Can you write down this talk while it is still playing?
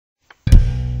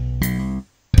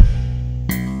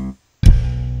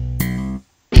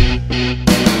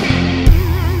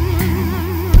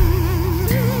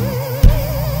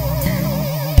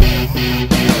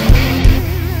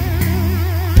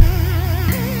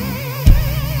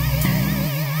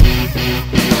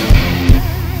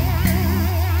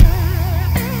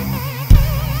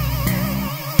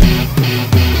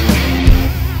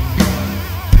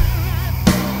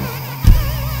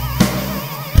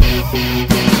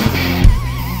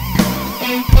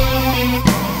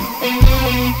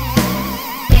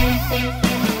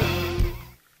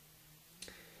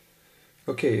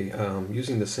Okay,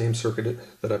 using the same circuit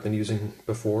that I've been using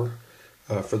before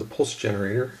for the pulse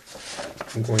generator,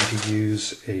 I'm going to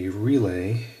use a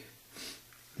relay.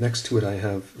 Next to it I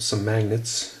have some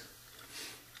magnets.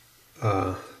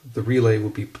 The relay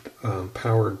will be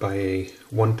powered by a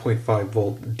 1.5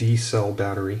 volt D cell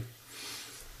battery.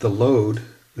 The load,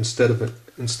 instead of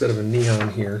a neon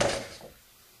here,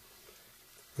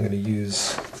 I'm going to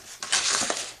use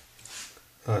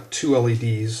two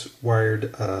LEDs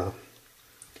wired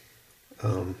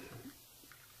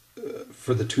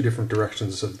for the two different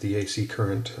directions of the AC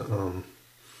current.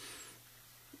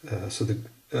 So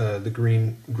the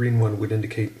green one would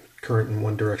indicate current in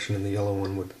one direction, and the yellow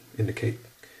one would indicate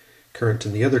current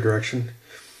in the other direction.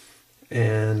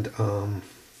 And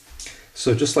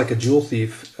so just like a Joule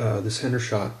Thief, this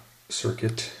Hendershot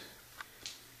circuit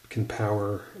can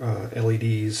power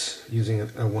LEDs using a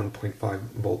 1.5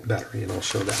 volt battery, and I'll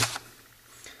show that.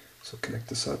 So connect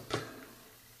this up.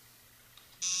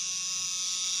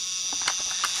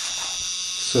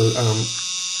 So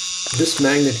this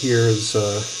magnet here is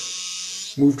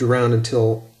moved around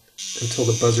until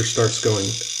the buzzer starts going.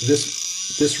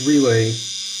 This relay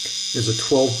is a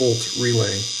 12 volt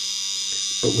relay,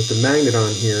 but with the magnet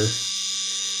on here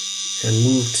and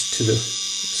moved to a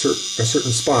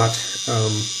certain spot,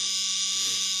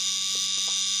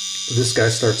 this guy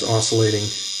starts oscillating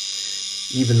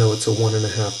even though it's a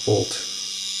 1.5 volt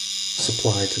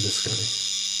supply to this guy,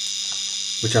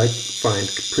 which I find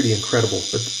pretty incredible.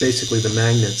 But basically the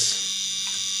magnets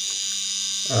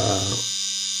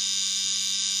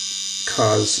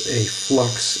cause a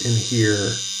flux in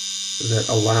here that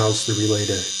allows the relay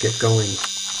to get going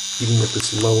even with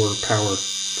this lower power.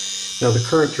 Now the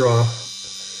current draw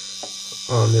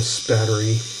on this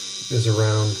battery is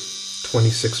around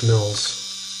 26 mils,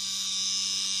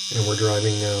 and we're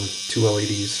driving two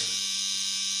LEDs.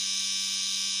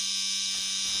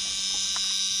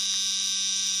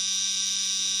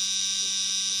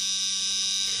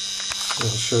 I'll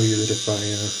show you that if I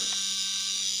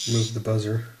move the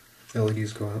buzzer,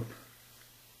 LEDs go out.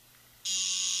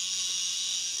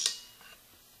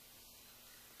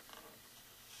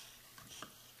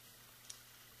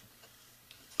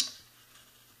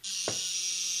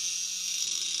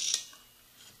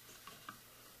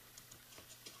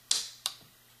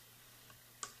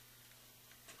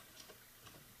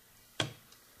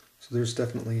 So there's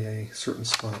definitely a certain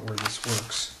spot where this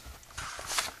works.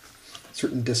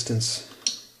 Certain distance.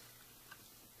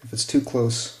 If it's too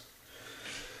close,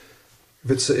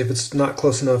 if it's not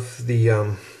close enough,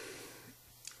 the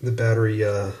battery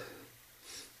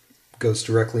goes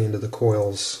directly into the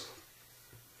coils,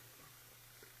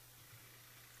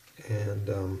 and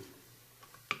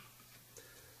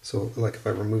so like if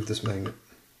I remove this magnet,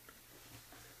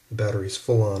 the battery's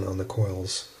full on the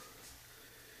coils.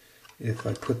 If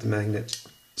I put the magnet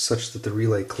such that the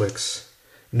relay clicks,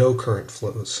 no current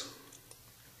flows.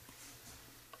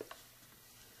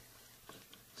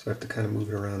 So I have to kind of move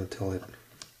it around until it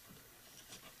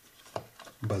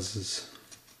buzzes.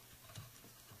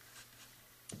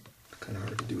 Kind of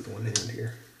hard to do with one hand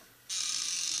here.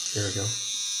 There we go.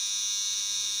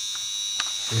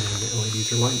 And the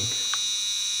LEDs are lighting.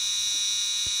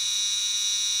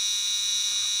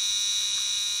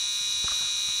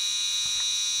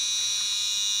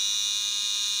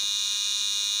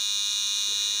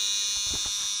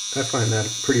 I find that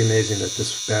pretty amazing that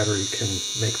this battery can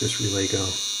make this relay go,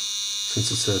 since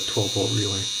it's a 12 volt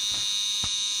relay.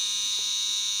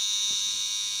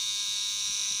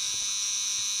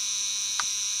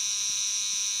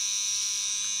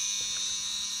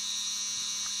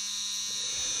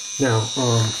 Now,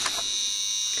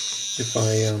 if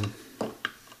I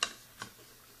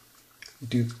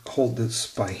do hold this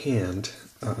by hand,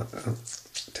 I'll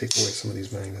take away some of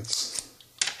these magnets.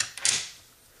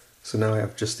 So now I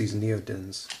have just these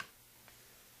neodyns.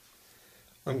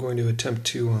 I'm going to attempt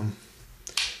to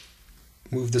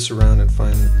move this around and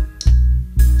find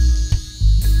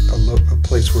a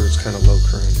place where it's kind of low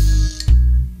current.